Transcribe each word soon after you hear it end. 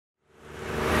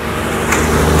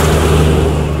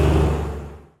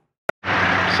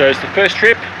So it's the first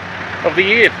trip of the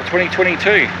year for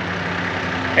 2022,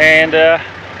 and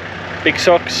Big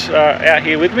Sock's out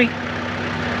here with me,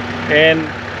 and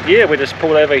yeah, we just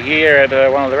pulled over here at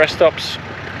one of the rest stops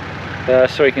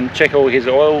so he can check all his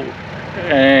oil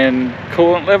and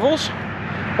coolant levels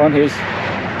on his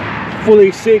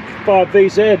fully sick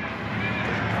 5WZ.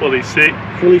 Fully sick?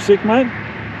 Fully sick, mate?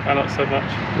 Oh, not so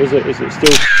much. Is it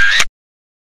still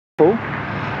full?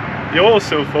 The oil's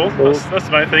still full. That's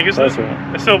the main thing, isn't it?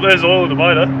 Right. There's oil in the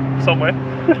motor somewhere.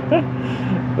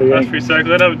 That's pretty sad,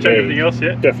 because I haven't checked anything else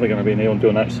yet. Definitely going to be Neil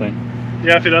doing that soon.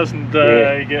 Yeah, if he doesn't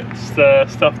get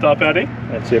stuffed up out here.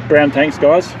 That's it. Brown tanks,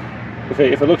 guys. If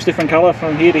it looks different colour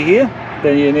from here to here,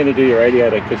 then you need to do your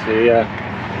radiator, because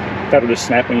that'll just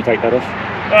snap when you take that off.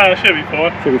 Oh, it should be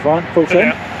fine. Should be fine. Full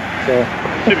turn. So.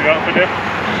 Should be right for now.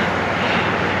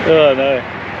 Oh no.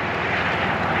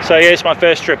 So yeah, it's my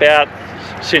first trip out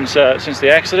since the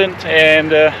accident,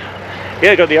 and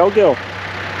yeah, got the old girl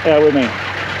out with me.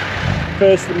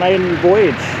 First maiden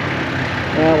voyage.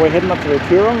 We're heading up to the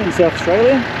Coorong in South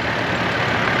Australia.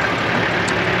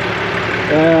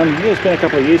 Yeah, it's been a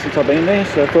couple of years since I've been there,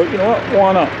 so I thought, you know what,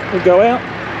 why not? We'll go out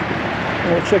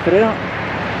and we'll check it out.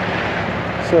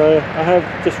 So I have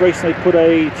just recently put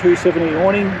a 270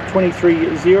 awning,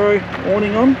 23.0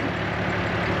 awning on.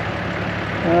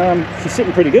 She's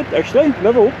sitting pretty good actually,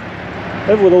 level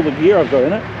with all the gear I've got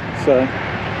in it. So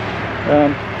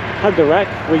had the rack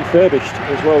refurbished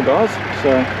as well, guys.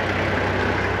 So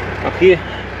up here,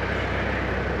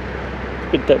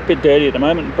 bit dirty at the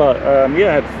moment, but yeah,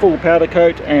 I had full powder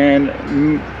coat and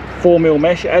 4mm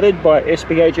mesh added by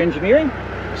SPH Engineering.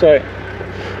 So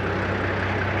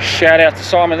shout out to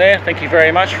Simon there, thank you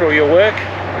very much for all your work,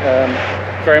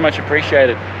 very much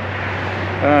appreciated.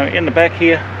 In the back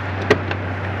here,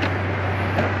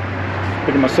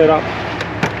 bit of my setup,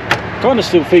 kind of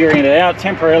still figuring it out.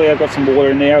 Temporarily I've got some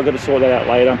water in there, I've got to sort that out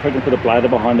later. I'm probably going to put a bladder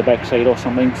behind the back seat or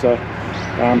something. So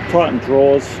tighten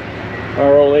drawers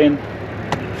are all in,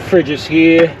 fridge is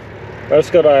here. I've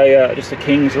just got just a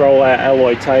King's roll out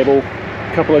alloy table,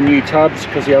 a couple of new tubs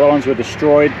because the other ones were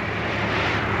destroyed,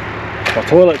 my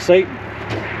toilet seat,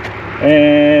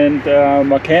 and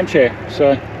my cam chair.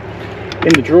 So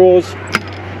in the drawers,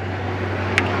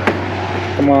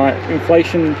 my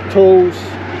inflation tools,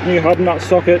 new hub nut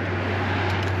socket,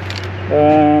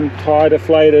 tire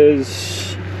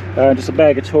deflators, just a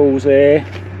bag of tools there,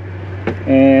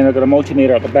 and I've got a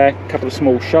multimeter at the back, a couple of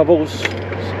small shovels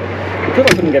because I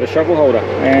couldn't get a shovel holder,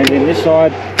 and in this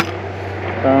side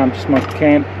just my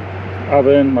camp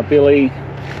oven, my billy,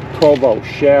 12-volt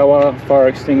shower, fire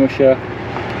extinguisher,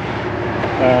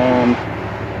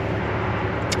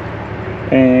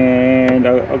 and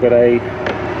I've got a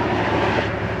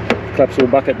collapsible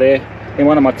bucket there. In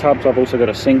one of my tubs I've also got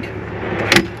a sink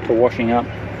for washing up.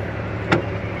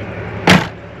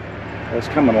 So it's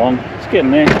coming along, it's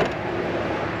getting there.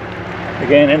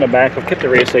 Again, in the back I've kept the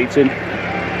rear seats in,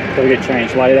 got to get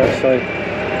changed later. So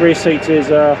rear seats is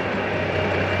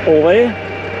all there,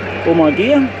 all my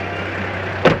gear.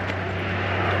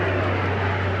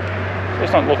 So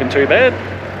it's not looking too bad.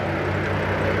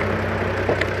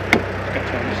 Just going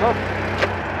to turn this up.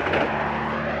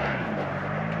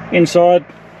 Inside,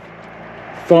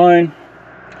 fine.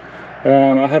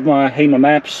 I have my HEMA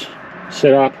maps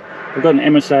set up. I've got an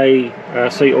MSA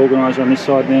seat organiser on this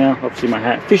side now. Obviously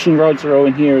my fishing rods are all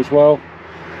in here as well.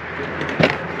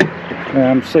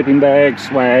 Sleeping bag,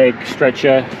 swag,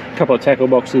 stretcher, a couple of tackle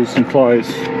boxes, some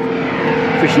clothes,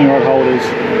 fishing rod holders.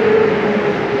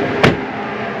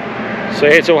 So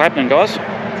yeah, it's all happening, guys.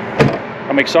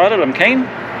 I'm excited, I'm keen,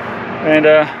 and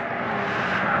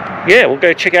yeah, we'll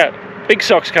go check out Big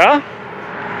Sock's car.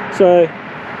 So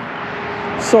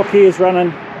Sock here is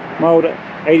running my old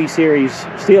 80 series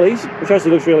Steelies, which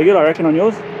actually looks really good, I reckon, on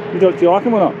yours. Do you like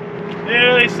them or not?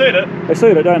 Yeah, they suit it. They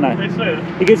suit it, don't they? They suit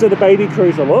it. It gives it a baby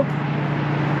cruiser look,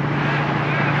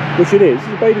 which it is. It's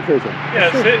a baby cruiser. Yeah,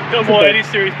 it's it. Got more 80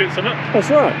 series bits on it.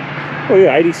 That's right. Well,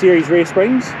 yeah, 80 series rear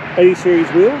springs, 80 series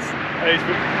wheels, 80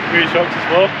 rear shocks as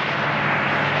well.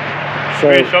 So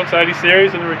rear shocks 80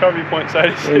 series and the recovery point's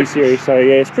 80 series. 80 series, so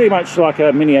yeah, it's pretty much like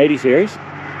a mini 80 series.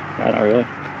 No, not really.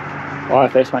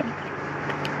 IFS, mate.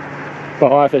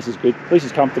 But IFS is good. At least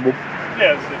it's comfortable.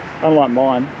 Yeah, that's it. Unlike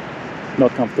mine,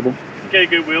 not comfortable. Get a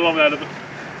good wheel arm out of it.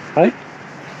 Hey?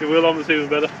 The wheel arm is even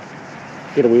better.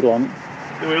 Get a wheel on it.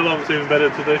 The wheel arm is even better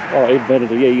to do. Oh, even better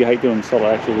to, yeah, you hate doing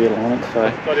solid actual wheel on it, so.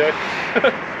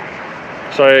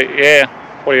 So, yeah,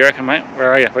 what do you reckon, mate? Where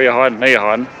are you? Where are you hiding? There you're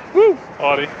hiding. Woo!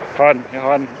 Hiding. Hiding, you're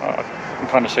hiding. Oh, I can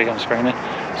kind of see you on the screen there.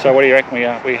 So what do you reckon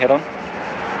we head on?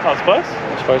 I suppose.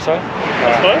 I suppose so. I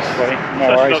suppose. No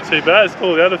it's worries. not too bad. It's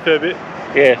cooled out a fair bit.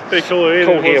 Yeah, pretty cool here.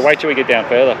 Cool here. Wait till we get down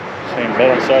further. It's even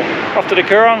better. So off to the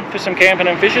Coorong for some camping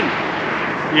and fishing.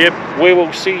 Yep. We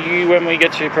will see you when we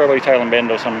get to probably Tail and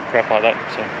Bend or some crap like that.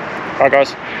 So, alright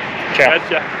guys. Ciao.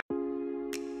 Gotcha.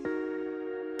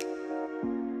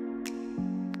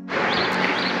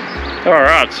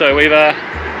 Alright, so we've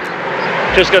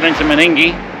just got into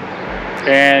Meningie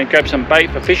and grabbed some bait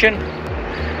for fishing,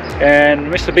 and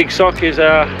Mr. Big Sock is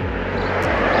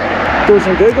doing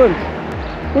some googling.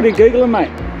 What are you googling,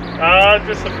 mate?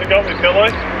 Just I forgot my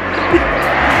pillow.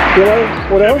 Pillow?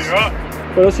 What else? Right.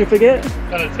 What else you forget?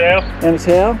 And a towel. And a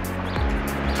towel.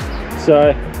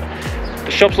 So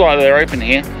the shop's like they're open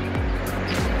here.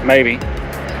 Maybe.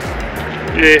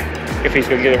 Yeah. If he's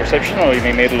going to get a reception, or you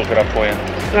need me to look it up for you?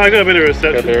 No, I got a bit of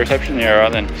reception. Got the reception, yeah,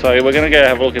 right then. So we're going to go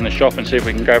have a look in the shop and see if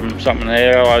we can grab him something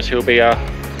there. Otherwise he'll be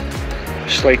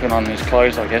sleeping on his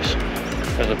clothes, I guess,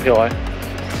 as a pillow.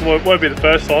 Won't be the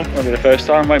first time. Won't be the first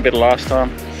time, won't be the last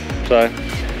time. So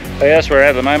yeah, that's where we're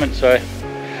at the moment. So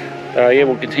yeah,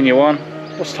 we'll continue on.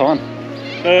 What's time?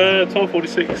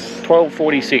 12:46.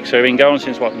 12:46. So we've been going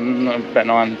since what,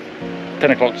 about 10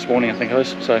 o'clock this morning, I think it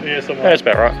was. So yeah, that's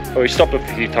about right. But we stopped a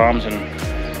few times and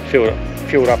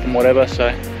filled up and whatever. So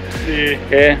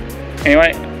yeah.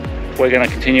 Anyway, we're going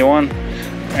to continue on,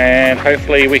 and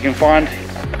hopefully we can find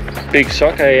Big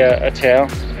Sock a towel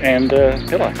and a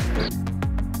pillow.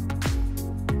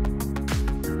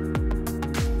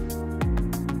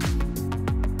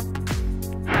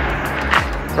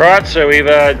 Right, so we've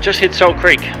just hit Salt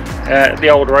Creek, the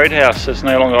old roadhouse that's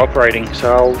no longer operating,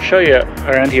 so I'll show you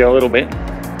around here a little bit.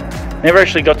 Never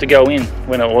actually got to go in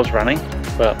when it was running,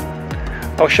 but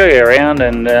I'll show you around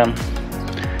and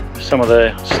some of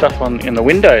the stuff in the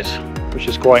windows, which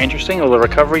is quite interesting, all the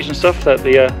recoveries and stuff that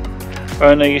the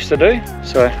owner used to do.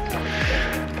 So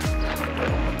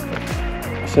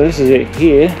this is it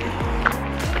here.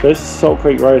 This is Salt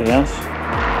Creek Roadhouse.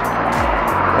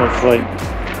 It's like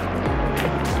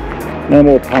no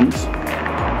more pumps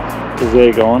because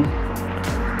they're gone.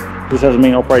 This hasn't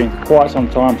been operating for quite some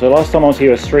time. So last time I was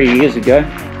here was 3 years ago,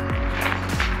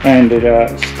 and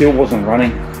it still wasn't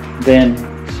running then.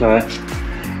 So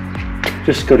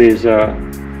just got his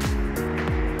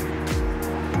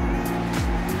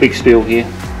big spiel here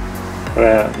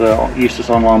about the useless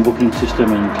online booking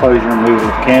system and closure and removal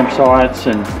of campsites,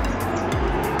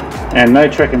 and no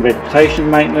track and vegetation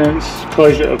maintenance,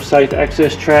 closure of safe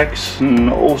access tracks, and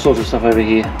all sorts of stuff over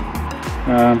here.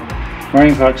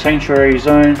 Marine Park Sanctuary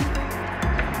Zone.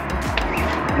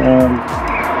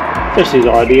 Just his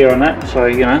idea on that. So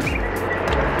you know,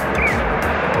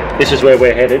 this is where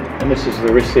we're headed, and this is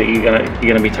the risk that you're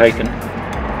gonna be taking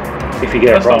if you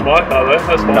get it wrong. That's not my car though.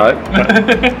 That's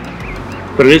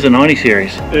No, but it is a 90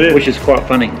 series, which is quite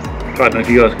funny. I don't know if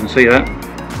you guys can see that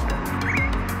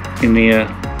in the.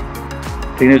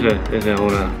 I think there's a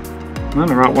no,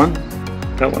 the right one,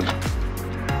 that one.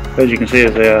 As you can see,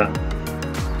 there's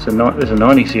a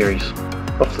 90 series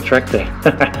off the track there.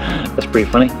 That's pretty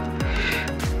funny.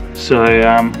 So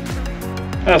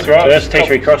that's right. So that's Tea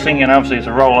Tree Crossing, and obviously it's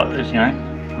a roll up. You know,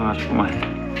 I'll just put my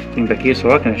thing back here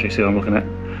so I can actually see what I'm looking at.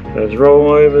 There's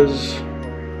rollovers.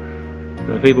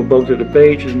 The people bogged at the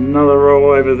beach. There's another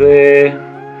rollover there.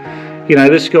 You know,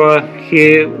 this guy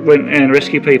here went and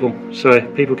rescued people, so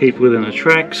people keep within the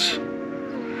tracks.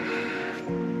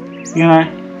 You know,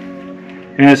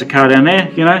 and there's a car down there.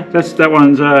 You know, that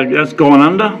one's that's gone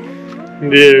under.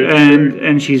 Yeah.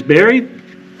 And she's buried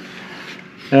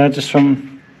just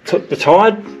from the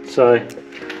tide. So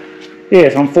yeah,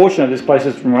 it's unfortunate this place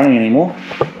isn't running anymore.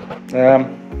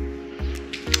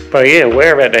 But yeah,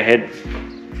 we're about to head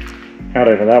out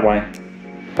over that way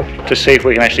to see if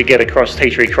we can actually get across Tea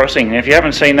Tree Crossing. And if you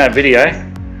haven't seen that video,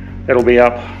 it'll be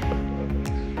up.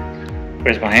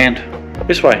 Where's my hand?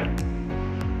 This way.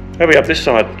 It'll be up this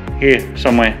side here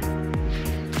somewhere.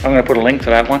 I'm going to put a link to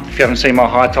that one. If you haven't seen my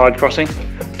high tide crossing,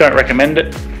 don't recommend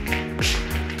it.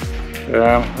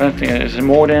 I don't think there's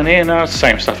more down here. No, it's the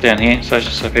same stuff down here, so it's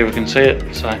just so people can see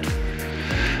it. So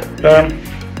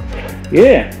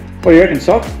yeah, what do you reckon,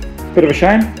 Sock? Bit of a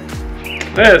shame.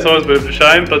 Yeah, it's always a bit of a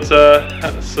shame, but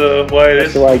that's the way it is.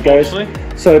 That's the way it goes.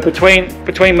 So between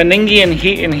Meningie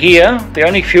and here, the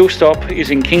only fuel stop is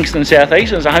in Kingston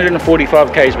Southeast, and there's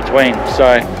 145 k's between.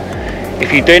 So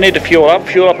if you do need to fuel up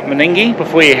at Meningie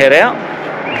before you head out.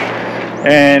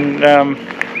 And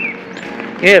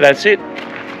yeah, that's it.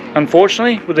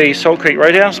 Unfortunately, with the Salt Creek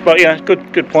Roadhouse, but yeah,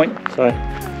 good point. So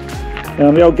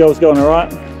the old girl's going all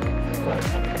right.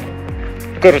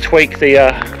 Got to tweak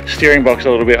the steering box a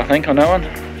little bit, I think, on that one.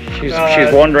 She's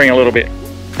wandering a little bit.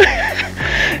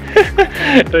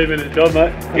 2 minute job,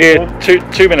 mate. Yeah,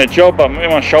 two minute job, but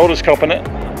my shoulder's copping it.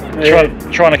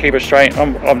 Trying to keep it straight.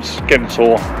 I'm just getting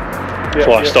sore.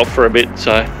 So I stopped for a bit.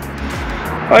 So,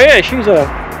 oh yeah, she's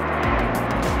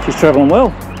travelling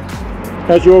well.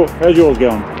 How's yours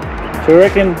going? So I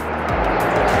reckon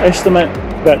estimate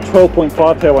about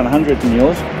 12.5 per 100 in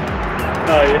yours.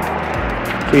 Oh yeah.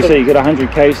 So you see you get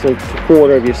 100 k's to a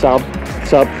quarter of your sub,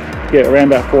 get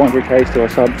around about 400 k's to a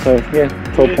sub. So yeah,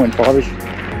 12.5ish.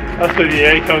 That's with the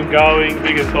aircon going,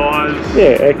 bigger tyres.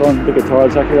 Yeah, aircon, bigger tyres,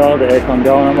 exactly right. The aircon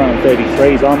going. I'm running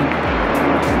 33s on.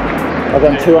 I've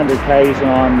done 200 k's and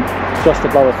I'm just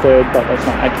above a third, but that's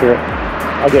not accurate.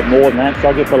 I get more than that, so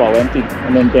I get below empty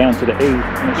and then down to the E,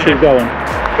 and it's still going.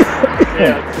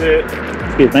 Yeah, that's it.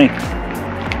 Excuse me.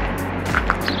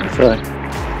 So,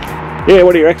 yeah,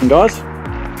 what do you reckon, guys?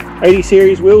 80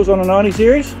 series wheels on a 90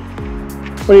 series?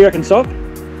 What do you reckon, Sock?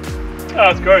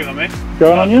 Oh, it's growing on me.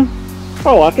 Growing on you?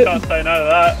 I like it. Can't say no to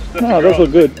that. No, those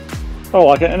look good. I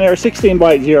like it, and they're a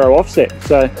 16/80 offset.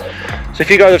 So if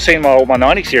you guys have seen my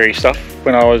 90 series stuff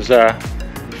when I was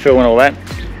filming all that,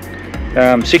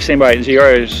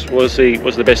 16/80 was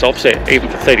the best offset, even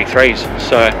for 33s.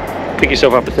 So pick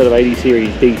yourself up a set of 80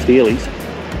 series D Steelies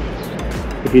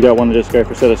if you don't want to just go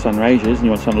for a set of Sunraysians and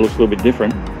you want something that looks a little bit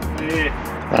different. Yeah.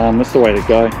 That's the way to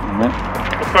go on that.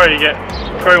 Probably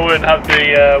wouldn't have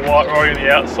the white Rory on the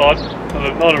outside.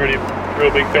 I'm not a really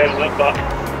real big fan of it, but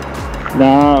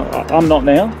no, I'm not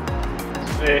now.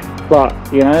 Yeah. But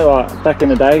you know, like back in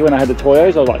the day when I had the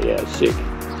Toyos, I was like, yeah, it's sick.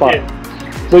 But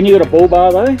when you got a bull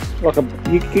bar though, like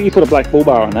you put a black bull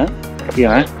bar on that, you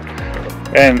know,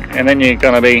 and then you're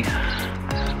gonna be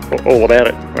all about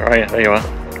it. Where are you? There you are.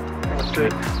 That's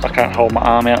it. I can't hold my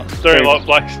arm out. Very like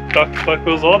black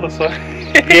wheels either, so.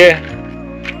 Yeah.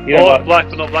 You don't like black,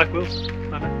 but not black wheels.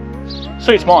 No.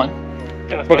 Suits mine.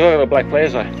 Yeah, but I got the black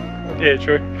flares though. Yeah,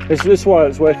 true. This is why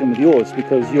it's working with yours,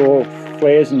 because your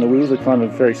flares and the wheels are kind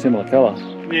of very similar colour.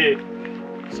 Yeah.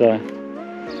 So,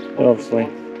 obviously,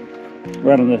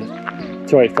 running the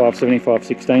 285 75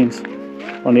 16s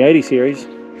on the 80 series,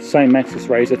 same Maxxis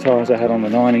Razor tyres I had on the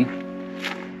 90,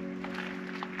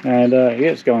 and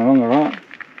yeah, it's going along alright.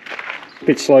 A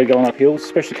bit slow going up hills,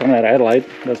 especially coming out of Adelaide.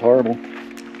 That's horrible,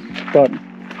 but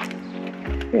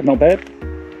yeah, not bad.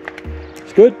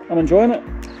 It's good. I'm enjoying it.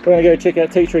 We're going to go check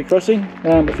out Tea Tree Crossing.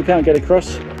 If we can't get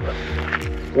across,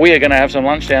 we are going to have some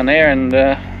lunch down there, and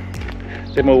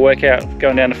then we'll work out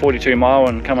going down to 42 Mile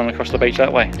and coming across the beach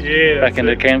that way. Yeah, back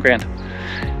into the campground,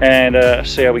 and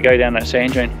see how we go down that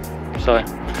sand dune. So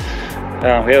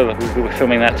yeah, we'll be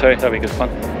filming that too. That'll be good fun.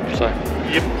 So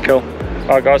yep, cool.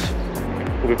 Alright guys,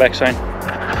 we'll be back soon.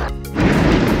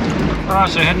 Alright,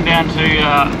 so heading down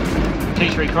to Tea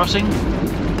Tree Crossing,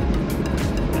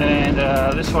 and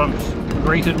this one's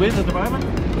greeted with at the moment.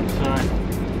 So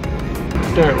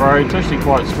dirt road, it's actually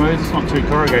quite smooth, it's not too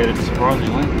corrugated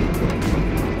surprisingly.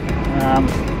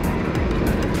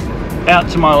 Out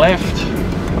to my left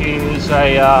is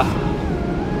a out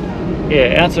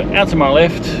to my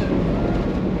left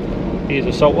is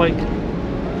a salt lake.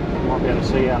 You might be able to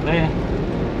see out there.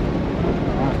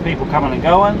 People coming and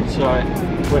going, so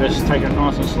we're just taking it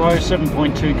nice and slow.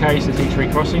 7.2 k's to Tea Tree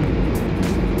Crossing,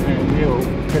 and yeah, we'll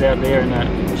head out there and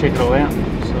check it all out.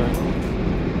 So,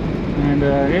 and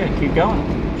yeah, keep going.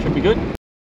 Should be good.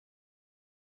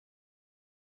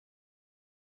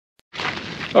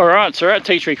 All right, so we're at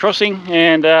Tea Tree Crossing,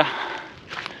 and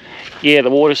yeah,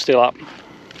 the water's still up.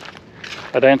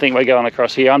 I don't think we're going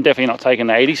across here. I'm definitely not taking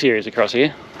the 80 series across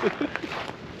here.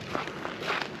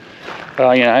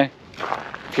 You know,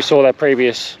 if you saw that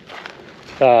previous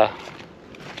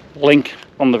link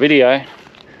on the video,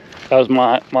 that was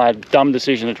my dumb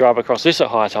decision to drive across this at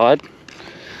high tide.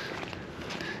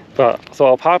 But I thought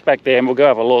I'll park back there and we'll go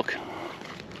have a look.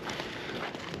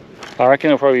 I reckon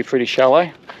it'll probably be pretty shallow.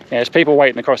 Yeah, there's people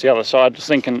waiting across the other side, just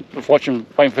waiting for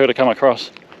her to come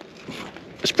across.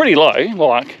 It's pretty low,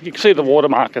 like you can see the water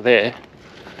marker there.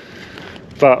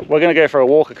 But we're going to go for a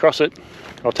walk across it.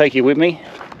 I'll take you with me,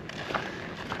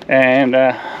 and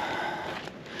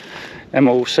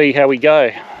we'll see how we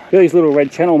go. These little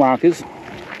red channel markers.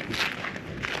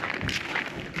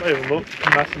 They even look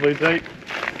massively deep.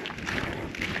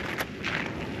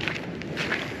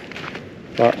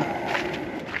 But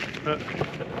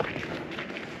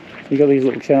you got these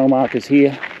little channel markers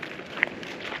here.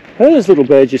 Those little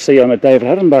birds you see on a David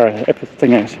Attenborough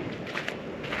thing out.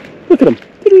 Look at them.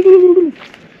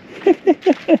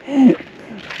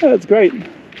 That's great.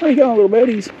 How you going, little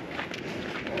birdies?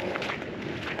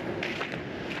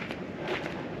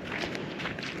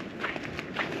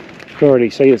 You can already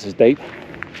see this is deep.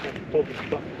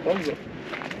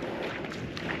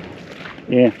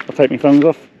 Yeah, I'll take my thumbs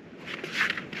off.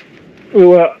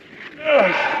 Ooh,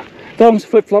 Dongs,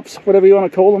 flip-flops, whatever you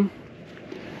want to call them.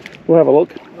 We'll have a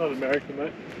look. Not American,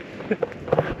 mate.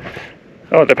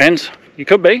 Oh, it depends. You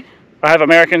could be. I have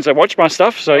Americans that watch my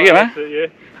stuff, so you know. Yeah.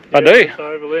 I do.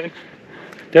 Overland.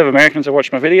 Do have Americans that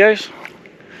watch my videos.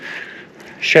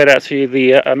 Shout out to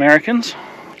the Americans.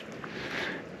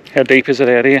 How deep is it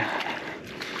out here?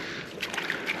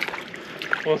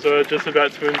 Also, just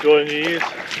about to enjoy New Year's.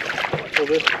 All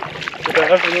this. Did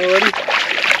that happen already?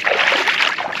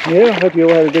 Yeah, I hope you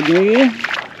all had a good New Year.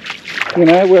 You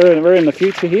know, we're in the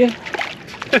future here.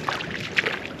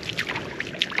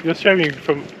 You're streaming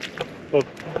from, well,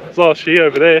 it's last year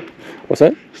over there. What's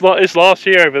that? It's last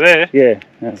year over there. Yeah,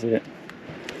 that's it.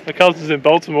 My cousin's in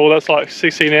Baltimore, that's like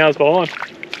 16 hours behind.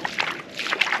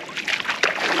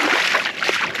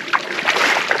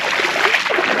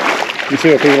 You see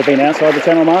where people have been outside the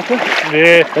channel marker?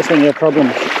 Yeah. That's when you have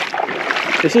problems.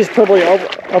 This is probably, I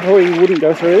probably wouldn't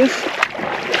go through this.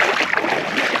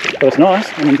 But it's nice,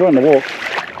 I'm enjoying the walk.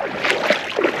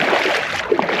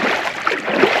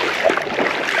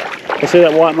 I see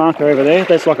that white marker over there,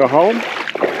 that's like a hole.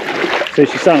 So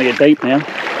she's starting to get deep now.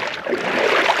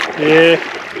 Yeah.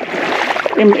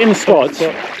 In spots.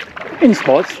 In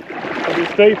spots.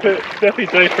 It's deeper, definitely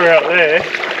deeper out there.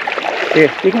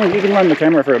 Yeah, you can run the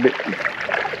camera for a bit.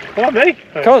 Not me.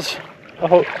 Because. I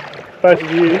hope both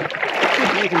of you. You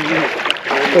can use it.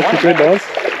 That's a good nice.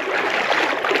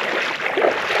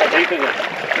 How deep is it?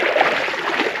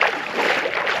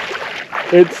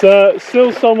 It's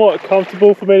still somewhat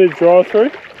comfortable for me to drive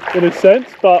through, in a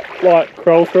sense, but like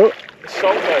crawl through it. It's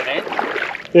salt though, man.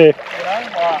 Yeah. You know,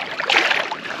 like,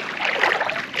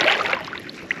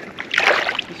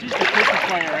 this is the quickest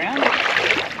way around.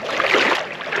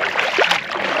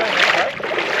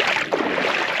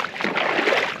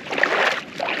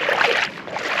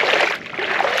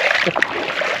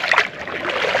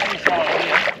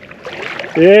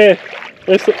 Yeah,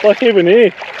 it's like even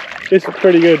here, it's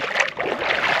pretty good.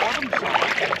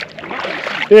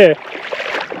 Yeah.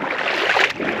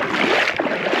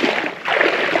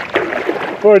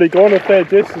 We've already gone a fair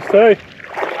distance too.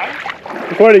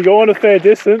 We've already gone a fair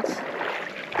distance.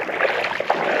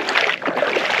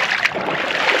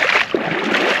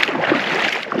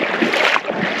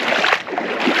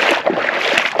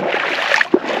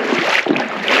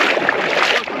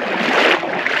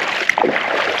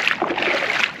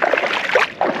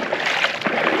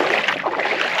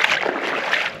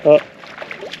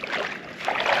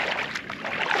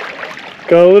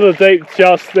 Got a little deep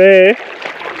just there.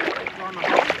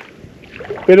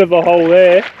 Bit of a hole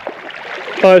there,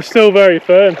 but it's still very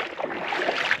firm.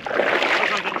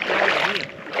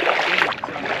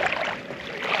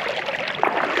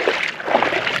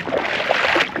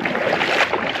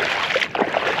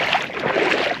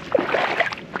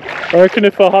 I reckon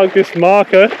if I hug this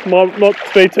marker, it might not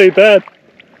be too bad.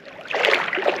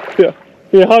 Yeah.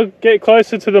 If you get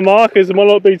closer to the markers, it might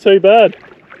not be too bad.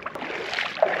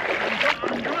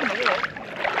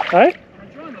 Hey?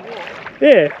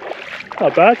 Yeah,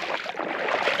 not bad.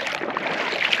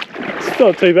 It's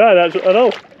not too bad at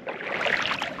all.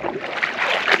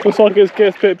 Looks like it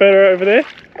gets a bit better over there.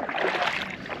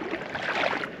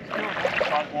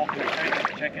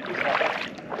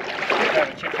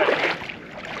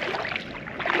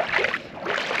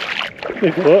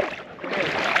 If what?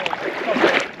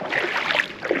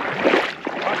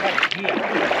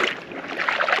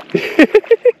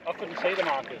 I couldn't see the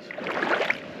markers.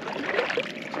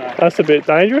 So. That's a bit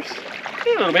dangerous.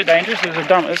 Yeah, a little bit dangerous.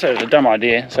 It's a dumb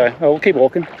idea. So we'll keep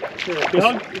walking.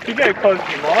 Yeah, if you get close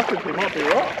to the markers, you might be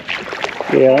right.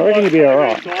 Yeah, I reckon you'll be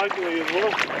alright.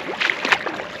 Well.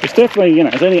 It's definitely, you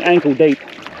know, it's only ankle deep.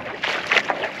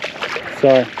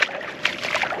 So.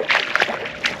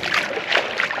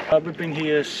 We've been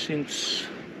here since,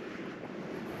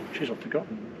 geez, I've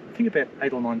forgotten. I think about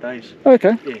 8 or 9 days.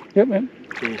 Okay. Yeah. Yep.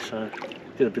 Yeah, so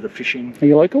did a bit of fishing. Are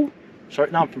you local?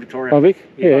 Sorry, no, I'm from Victoria. Oh, Vic?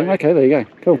 Yeah, okay, there you go.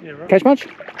 Cool. Yeah, right. Catch much?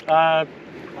 I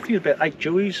think about 8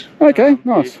 jewies. Okay,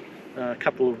 nice. Yeah, a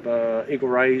couple of eagle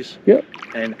rays. Yep.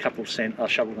 And a couple of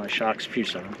shovel-nosed sharks, a few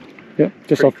salmon. Yep,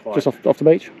 just off the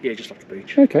beach? Yeah, just off the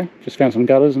beach. Okay, just found some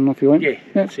gutters and off you went? Yeah,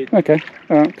 that's it. Okay,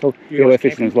 alright, cool. Yeah, we're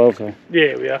fishing as well, so.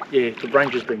 Yeah, we are. Yeah, the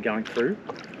ranger's been going through.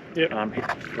 Yep. Hit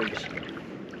the trees.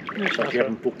 So if you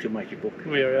haven't booked, he'll make you book.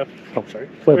 We are. Oh, sorry.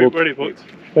 We're booked.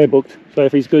 We're booked. So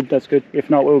if he's good, that's good. If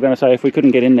not, we were going to say if we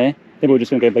couldn't get in there, then we were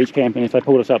just going to go beach camp. And if they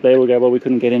pulled us up there, we'll go, well, we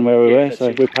couldn't get in where we were,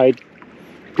 so we're paid.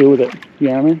 Deal with it. You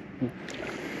know what I mean? Yeah.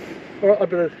 Alright, I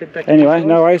better head back. Anyway,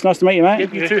 no worries. Nice to meet you, mate.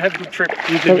 Yeah, you too. Have a good trip.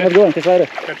 You too. Have a good one. Catch you later.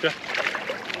 Gotcha.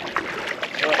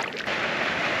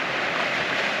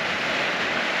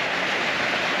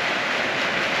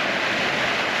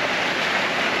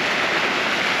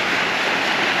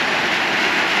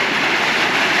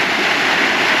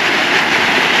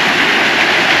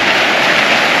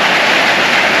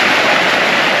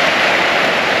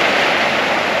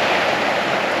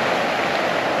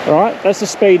 Alright, that's the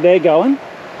speed they're going.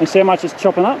 And see how much it's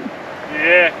chopping up?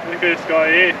 Yeah, look at this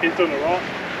guy here, he's doing it right.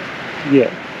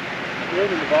 Yeah.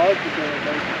 Even the bars are doing it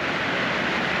right.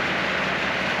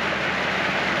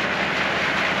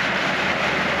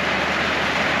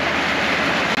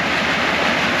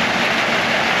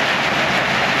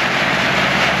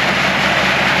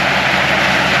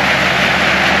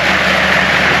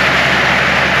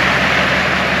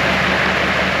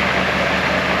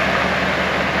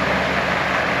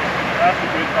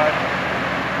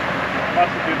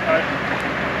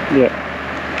 Yeah.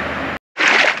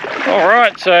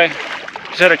 Alright, so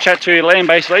just had a chat to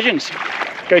Land-Based Legends.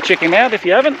 Go check him out if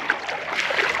you haven't.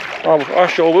 I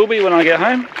sure will be when I get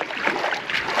home.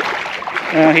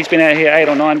 He's been out here 8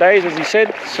 or 9 days, as he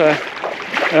said, so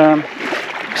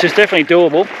this is definitely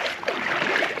doable.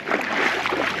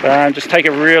 Just take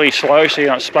it really slow so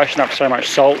you're not splashing up so much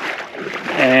salt,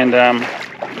 and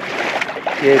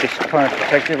yeah, just kind of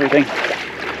protect everything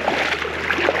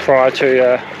prior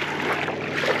to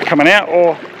coming out,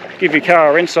 or give your car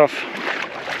a rinse off.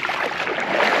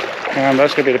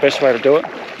 That's going to be the best way to do it.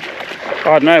 I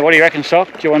don't know, what do you reckon,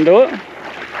 Sock? Do you want to do it?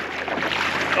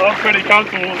 I'm pretty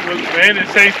comfortable with it, man. It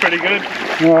seems pretty good.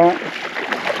 Alright.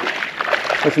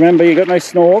 Just remember, you've got no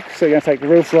snork, so you're going to take it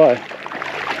real slow.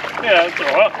 Yeah, that's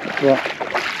alright.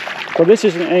 Right. Well, this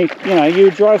isn't any, you know,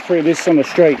 you drive through this on the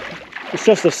street. It's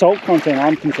just the salt content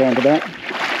I'm concerned about.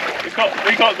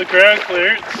 We got the ground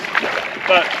clearance,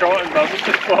 but Triton doesn't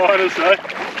just behind us, though.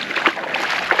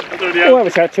 We'll have a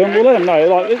chat to them, we'll let them know.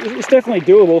 Like, it's definitely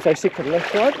doable if they stick to the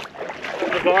left side.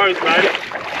 The virus, mate.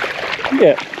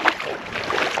 Yeah.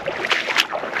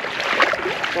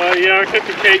 Well, yeah, I reckon if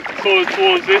you keep sort of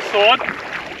towards this side,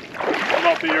 it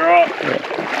might be alright. Yeah.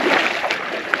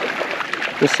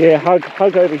 Just, yeah,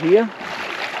 hug over here.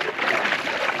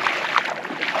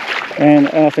 And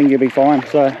I think you'll be fine.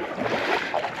 So,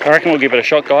 I reckon we'll give it a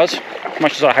shot, guys. As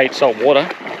much as I hate salt water.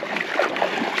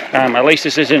 At least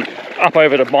this isn't up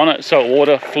over the bonnet salt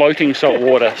water, floating salt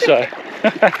water, so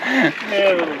yeah,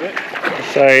 a little bit.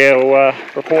 So yeah, we'll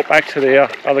report back to the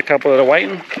other couple that are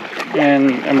waiting,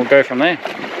 and we'll go from there.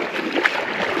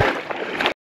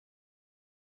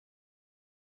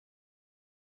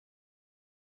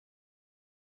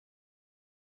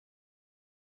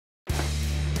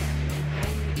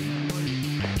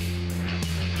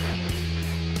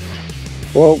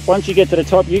 Well, once you get to the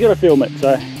top, you got to film it,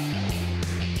 so.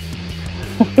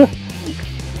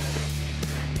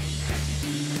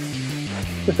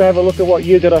 Just have a look at what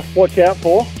you got to watch out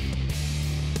for.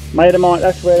 Mate of mine,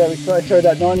 that's where they showed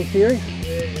that 90 series.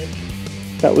 Yeah.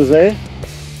 That was there.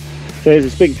 So there's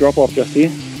this big drop off just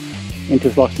here into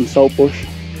like some salt bush.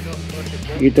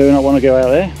 You do not want to go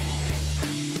out there.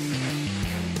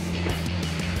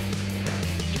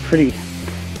 It's pretty,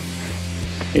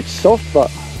 it's soft,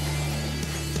 but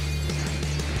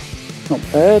not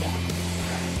bad.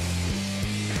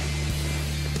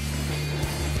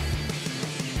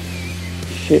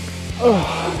 Shit.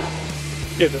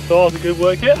 Oh. Yeah, the thigh's a good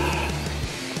workout.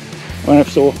 I have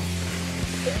sore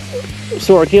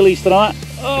Achilles tonight.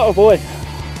 Oh boy.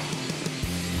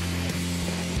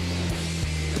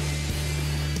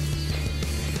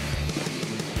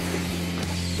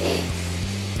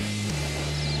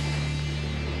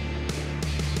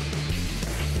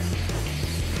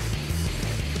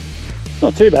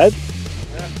 Not too bad.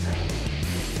 Yeah.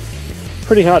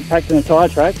 Pretty hard packed in the tyre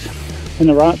tracks, in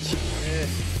the ruts. Yeah.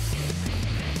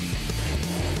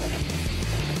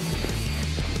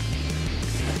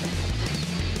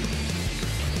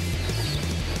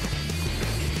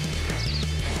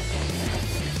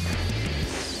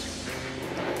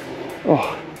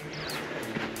 Oh,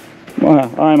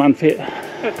 wow, I am unfit.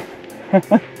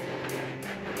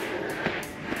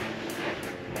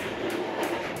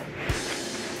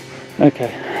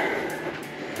 Okay.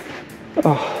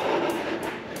 Oh,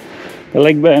 the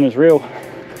leg burn is real.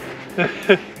 And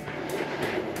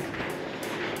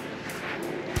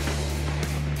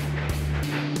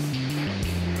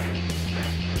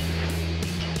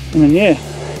then yeah,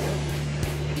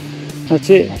 that's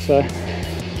it. So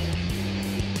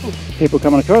people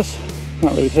coming across,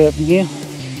 can't really see it from here.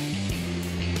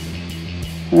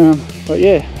 But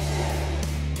yeah,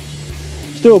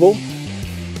 it's doable.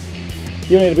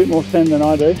 You need a bit more sand than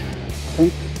I do, I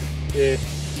think. Yeah.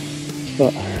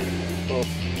 But well,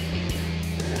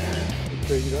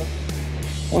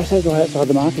 why is that guy outside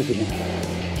the markers again?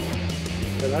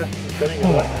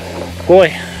 Oh.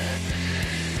 Boy.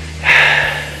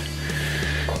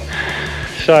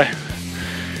 So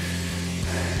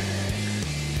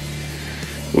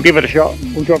we'll give it a shot.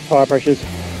 We'll drop tyre pressures.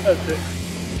 That's it.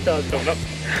 Car's coming up.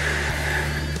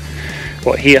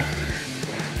 What, here?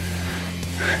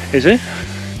 Is it? Do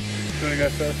you want to go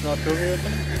first and I'll film you or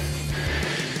something?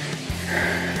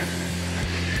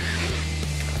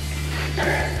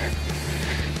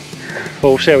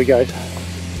 Well, we'll see how we go.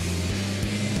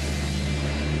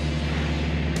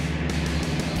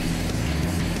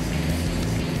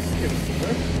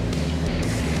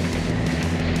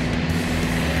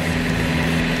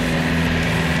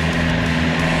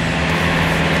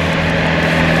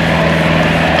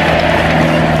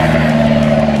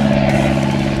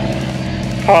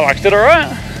 Hilux did alright.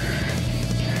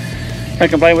 Don't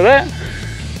complain with that.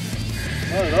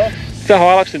 Not at all. If the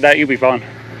Hilux did that, you'll be fine.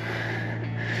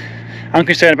 I'm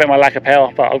concerned about my lack of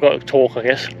power, but I've got torque, I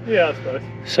guess. Yeah, I suppose.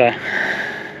 So.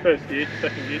 First gear,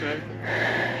 second gear maybe.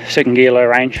 Second gear, low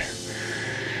range.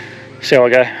 See how I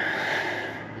go.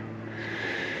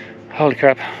 Holy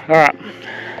crap. Alright.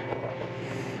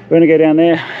 We're going to go down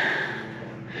there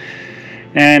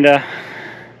and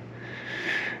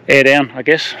air down, I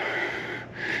guess.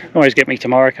 Always get me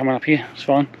tomorrow coming up here, it's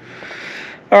fine.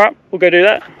 Alright, we'll go do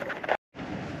that.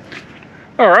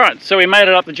 Alright, so we made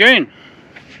it up the dune.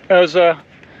 It was,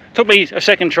 took me a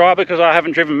second try because I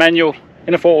haven't driven manual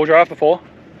in a 4-wheel drive before.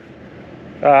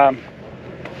 But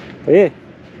yeah,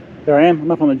 there I am,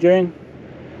 I'm up on the dune.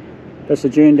 That's the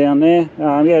dune down there.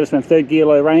 Yeah, just went 3rd gear,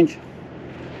 low range.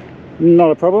 Not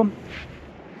a problem.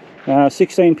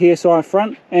 16 psi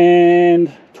front and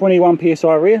 21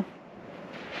 psi rear.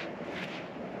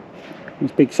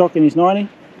 This big sock in his 90.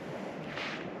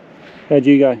 How'd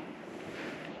you go?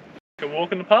 Can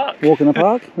walk in the park. Walk in the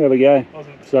park? There we go.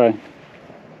 So,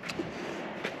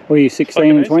 what are you,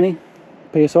 16 and 20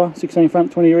 psi? 16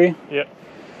 front, 20 rear? Yep.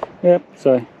 Yep,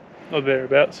 so. Not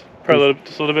thereabouts. Probably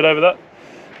just a little bit over that.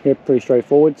 Yep, pretty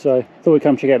straightforward. So, thought we'd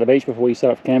come check out the beach before we set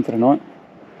up for camp for tonight.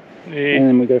 Yeah. And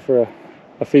then we go for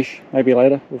a fish, maybe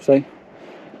later, we'll see.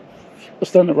 It's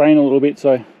starting to rain a little bit,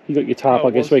 so you got your tarp, I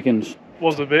guess we can.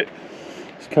 Was a bit.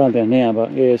 It's calmed down now,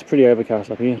 but yeah, it's pretty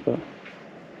overcast up here. But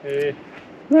yeah.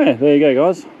 Yeah, there you go,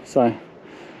 guys. So,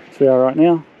 that's where we are right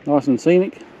now. Nice and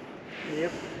scenic.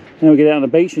 Yep. Now we get out on the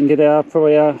beach and get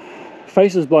probably our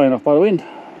faces blown off by the wind.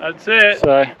 That's it.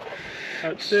 So,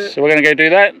 that's it. So we're going to go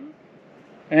do that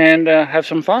and have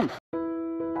some fun.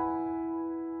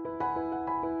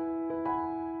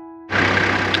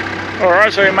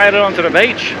 Alright, so we made it onto the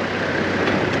beach.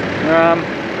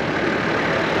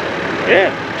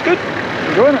 Yeah, it's good.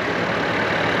 Enjoying it.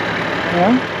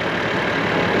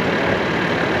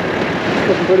 It's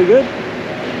looking pretty good.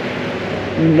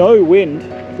 No wind,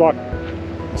 like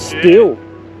still.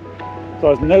 Yeah. So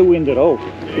there's no wind at all.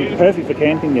 It's perfect for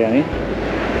camping down here.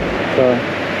 So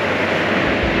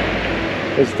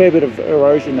there's a fair bit of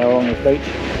erosion though along this beach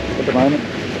at the moment.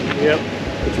 Yep.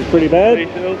 Which is pretty bad.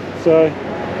 So,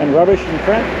 and rubbish and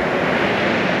crap.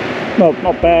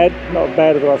 Not bad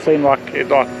as I've seen like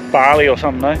Bali or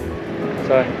something though.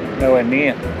 So nowhere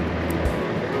near.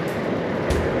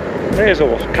 There's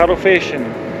all cuttlefish and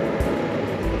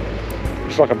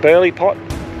it's like a burley pot.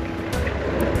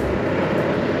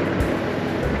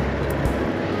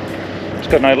 It's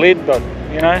got no lid, but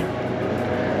you know,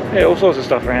 yeah, all sorts of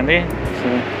stuff around here. So.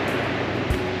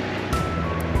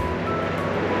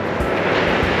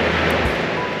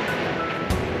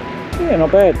 Yeah,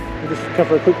 not bad. We'll just come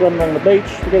for a quick run along the beach.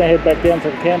 We're going to head back down to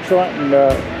the campsite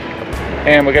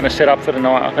and we're going to set up for the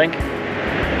night, I think.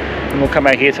 And we'll come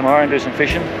back here tomorrow and do some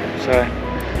fishing. So,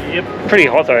 yep. Pretty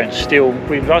hot though, and still.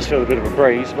 We nice feel a bit of a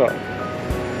breeze, but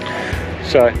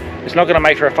so it's not going to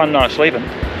make for a fun night sleeping.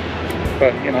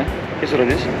 But you know, it's what it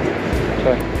is.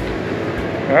 So,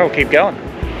 alright, we'll keep going.